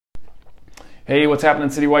Hey, what's happening,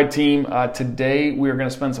 Citywide team? Today we are going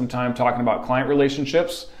to spend some time talking about client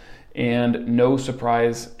relationships and no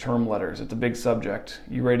surprise term letters. It's a big subject.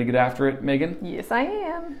 You ready to get after it, Megan? Yes, I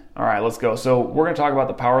am. All right, let's go. So we're going to talk about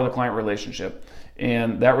the power of the client relationship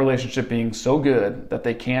and that relationship being so good that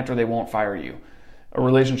they can't or they won't fire you. A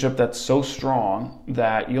relationship that's so strong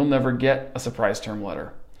that you'll never get a surprise term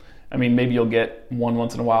letter. I mean, maybe you'll get one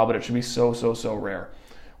once in a while, but it should be so rare.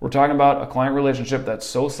 We're talking about a client relationship that's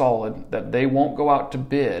so solid that they won't go out to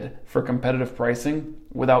bid for competitive pricing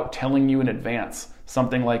without telling you in advance.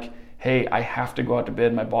 Something like, hey, I have to go out to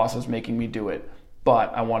bid. My boss is making me do it,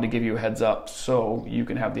 but I want to give you a heads up so you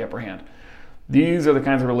can have the upper hand. These are the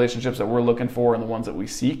kinds of relationships that we're looking for and the ones that we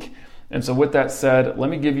seek. And so with that said, let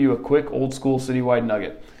me give you a quick old school Citywide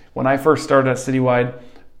nugget. When I first started at Citywide,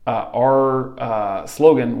 our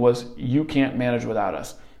slogan was, you can't manage without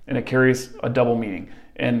us. And it carries a double meaning.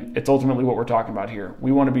 And it's ultimately what we're talking about here.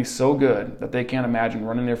 We want to be so good that they can't imagine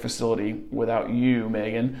running their facility without you,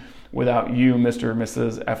 Megan, without you, Mr. or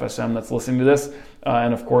Mrs. FSM that's listening to this,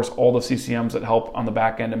 and of course, all the CCMs that help on the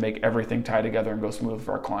back end to make everything tie together and go smooth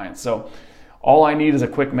for our clients. So all I need is a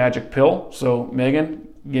quick magic pill. So Megan,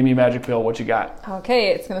 give me a magic pill. What you got? Okay,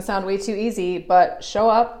 it's going to sound way too easy, but show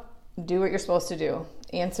up, do what you're supposed to do.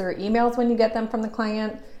 Answer emails when you get them from the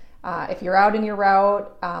client. If you're out in your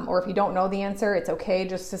route, or if you don't know the answer, it's okay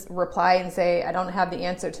just to reply and say, I don't have the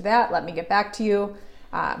answer to that. Let me get back to you.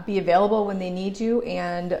 Be available when they need you.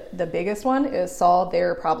 And the biggest one is solve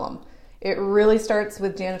their problem. It really starts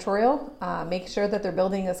with janitorial. Make sure that their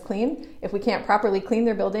building is clean. If we can't properly clean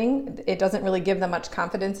their building, it doesn't really give them much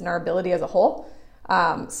confidence in our ability as a whole.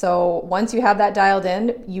 So once you have that dialed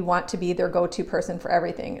in, you want to be their go-to person for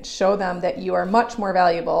everything. Show them that you are much more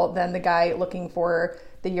valuable than the guy looking for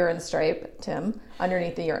the urine stripe, Tim,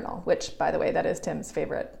 underneath the urinal, which, by the way, that is Tim's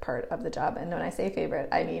favorite part of the job. And when I say favorite,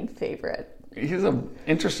 I mean favorite. He's an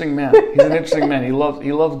interesting man. He's an interesting man. He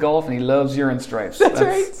loves golf and he loves urine stripes. That's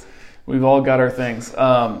right. We've all got our things.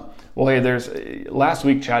 Well, hey, last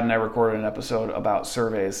week Chad and I recorded an episode about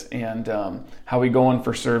surveys and how we go in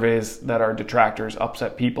for surveys that are detractors,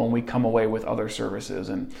 upset people, and we come away with other services.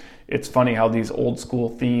 And it's funny how these old school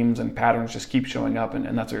themes and patterns just keep showing up,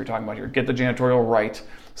 and that's what you're talking about here. Get the janitorial right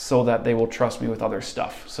so that they will trust me with other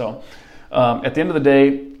stuff. So at the end of the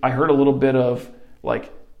day, I heard a little bit of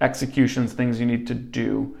like executions, things you need to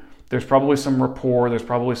do. There's probably some rapport, there's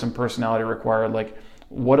probably some personality required. Like,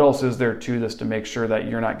 what else is there to this to make sure that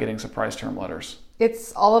you're not getting surprise term letters?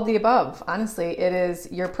 It's all of the above. Honestly, it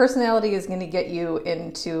is. Your personality is going to get you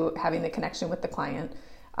into having the connection with the client.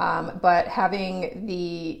 But having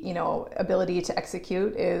the ability to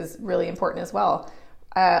execute is really important as well.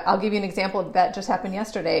 I'll give you an example that just happened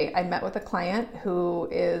yesterday. I met with a client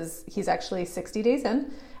he's actually 60 days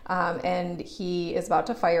in, and he is about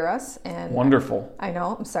to fire us. And wonderful. I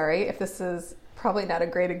know. I'm sorry if this is probably not a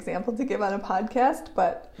great example to give on a podcast,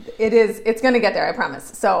 but it's going to get there, I promise.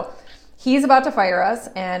 So he's about to fire us,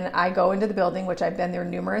 and I go into the building, which I've been there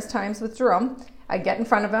numerous times with Jerome. I get in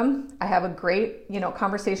front of him. I have a great,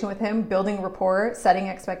 conversation with him, building rapport, setting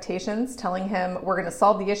expectations, telling him we're going to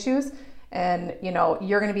solve the issues and,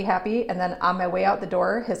 you're going to be happy. And then on my way out the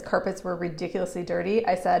door, his carpets were ridiculously dirty.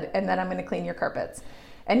 I said, and then I'm going to clean your carpets.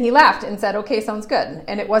 And he laughed and said, okay, sounds good.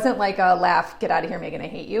 And it wasn't like a laugh, get out of here, Megan, I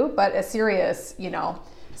hate you, but a serious,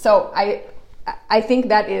 So I think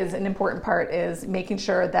that is an important part, is making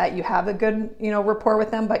sure that you have a good, rapport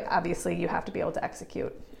with them, but obviously you have to be able to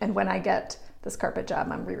execute. And when I get this carpet job,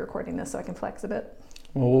 I'm re-recording this so I can flex a bit.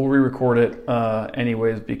 Well, we'll re-record it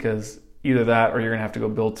anyways, because either that or you're going to have to go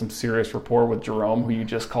build some serious rapport with Jerome, who you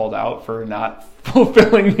just called out for not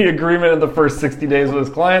fulfilling the agreement in the first 60 days with his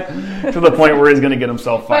client to the point where he's going to get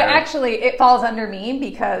himself fired. But actually, it falls under me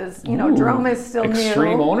because, Jerome is still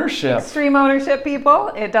extreme new. Ownership. Extreme ownership, people.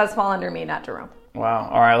 It does fall under me, not Jerome. Wow.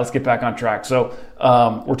 All right, let's get back on track. So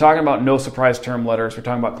we're talking about no surprise term letters. We're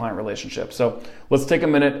talking about client relationships. So let's take a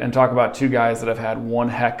minute and talk about two guys that have had one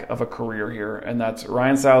heck of a career here, and that's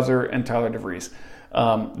Ryan Sauser and Tyler DeVries.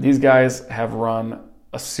 These guys have run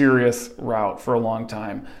a serious route for a long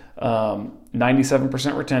time.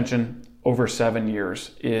 97% retention over 7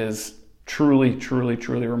 years is truly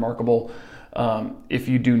remarkable. If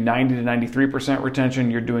you do 90 to 93%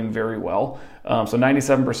 retention, you're doing very well. So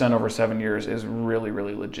 97% over 7 years is really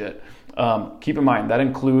legit. Keep in mind, that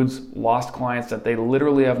includes lost clients that they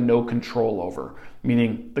literally have no control over,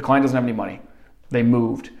 meaning the client doesn't have any money. They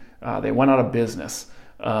moved. They went out of business.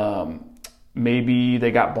 Maybe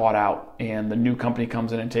they got bought out and the new company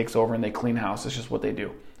comes in and takes over and they clean house. It's just what they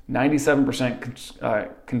do. 97%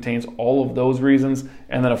 contains all of those reasons.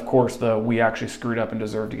 And then, of course, we actually screwed up and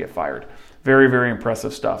deserve to get fired. Very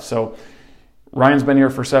impressive stuff. So Ryan's been here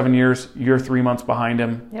for 7 years. You're 3 months behind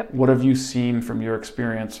him. Yep. What have you seen from your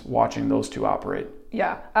experience watching those two operate?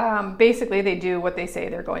 Yeah. Basically, they do what they say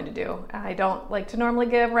they're going to do. I don't like to normally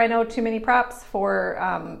give Rhino too many props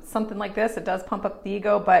for something like this. It does pump up the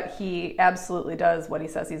ego, but he absolutely does what he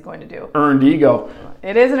says he's going to do. Earned ego.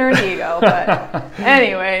 It is an earned ego, but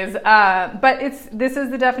anyways, but this is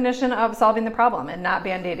the definition of solving the problem and not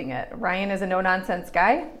band-aiding it. Ryan is a no-nonsense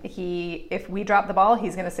guy. If we drop the ball,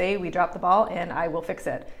 he's going to say, we dropped the ball and I will fix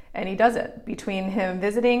it. And he does it. Between him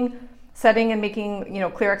visiting, setting and making,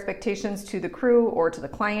 clear expectations to the crew or to the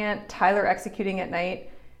client, Tyler executing at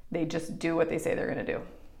night, they just do what they say they're going to do.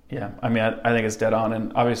 Yeah, I mean, I think it's dead on.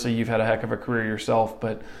 And obviously you've had a heck of a career yourself,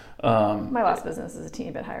 but... my last business is a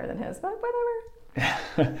teeny bit higher than his, but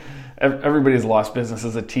whatever. Everybody's lost business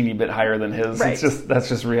is a teeny bit higher than his. Right. That's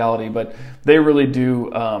just reality. But they really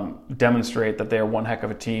do demonstrate that they are one heck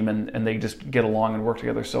of a team, and they just get along and work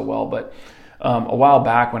together so well. But a while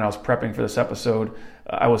back when I was prepping for this episode,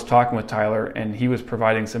 I was talking with Tyler, and he was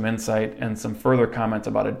providing some insight and some further comments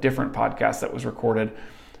about a different podcast that was recorded.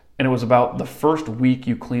 And it was about the first week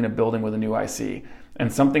you clean a building with a new IC.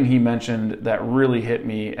 And something he mentioned that really hit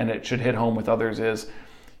me, and it should hit home with others, is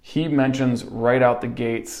he mentions right out the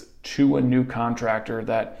gates to a new contractor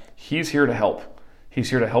that he's here to help. He's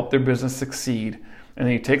here to help their business succeed. And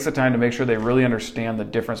then he takes the time to make sure they really understand the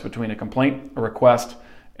difference between a complaint, a request,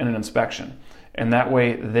 and an inspection. And that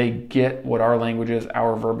way they get what our language is,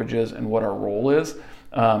 our verbiage is, and what our role is.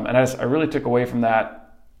 And I really took away from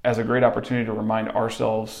that as a great opportunity to remind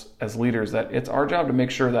ourselves as leaders that it's our job to make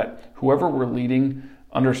sure that whoever we're leading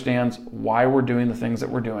understands why we're doing the things that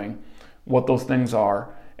we're doing, what those things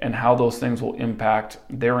are, and how those things will impact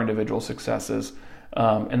their individual successes.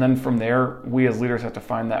 And then from there, we as leaders have to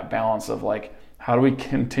find that balance of how do we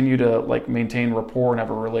continue to maintain rapport and have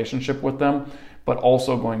a relationship with them, but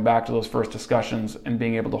also going back to those first discussions and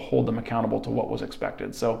being able to hold them accountable to what was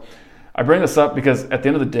expected. So I bring this up because at the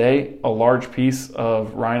end of the day, a large piece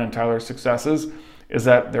of Ryan and Tyler's successes is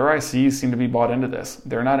that their ICs seem to be bought into this.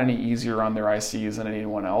 They're not any easier on their ICs than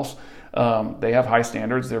anyone else. They have high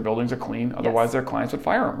standards. Their buildings are clean. Otherwise, Yes. their clients would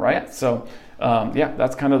fire them, right? Yes. So,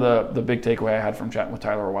 that's kind of the big takeaway I had from chatting with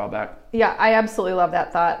Tyler a while back. Yeah, I absolutely love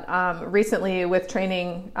that thought. Recently with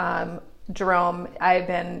training Jerome, I've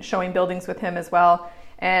been showing buildings with him as well.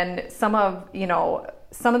 And some of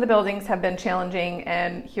the buildings have been challenging,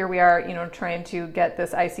 and here we are, trying to get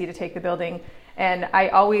this IC to take the building. And I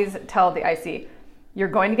always tell the IC, you're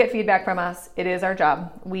going to get feedback from us. It is our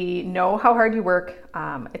job. We know how hard you work.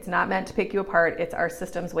 It's not meant to pick you apart. It's our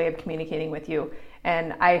system's way of communicating with you.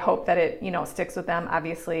 And I hope that it, sticks with them.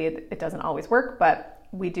 Obviously, it doesn't always work, but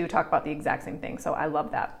we do talk about the exact same thing. So I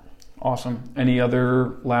love that. Awesome. Any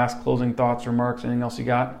other last closing thoughts, remarks, anything else you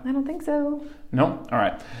got? I don't think so. No? All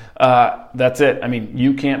right. That's it. I mean,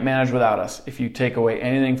 you can't manage without us. If you take away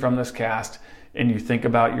anything from this cast and you think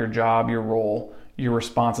about your job, your role, your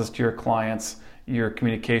responses to your clients, your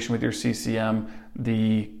communication with your CCM,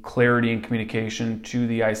 the clarity and communication to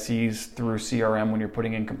the ICs through CRM when you're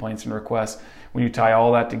putting in complaints and requests, when you tie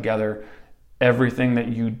all that together, everything that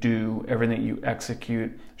you do, everything that you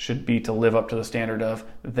execute should be to live up to the standard of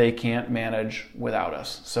they can't manage without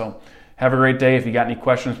us. So have a great day. If you got any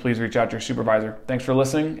questions, please reach out to your supervisor. Thanks for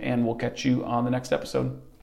listening, and we'll catch you on the next episode.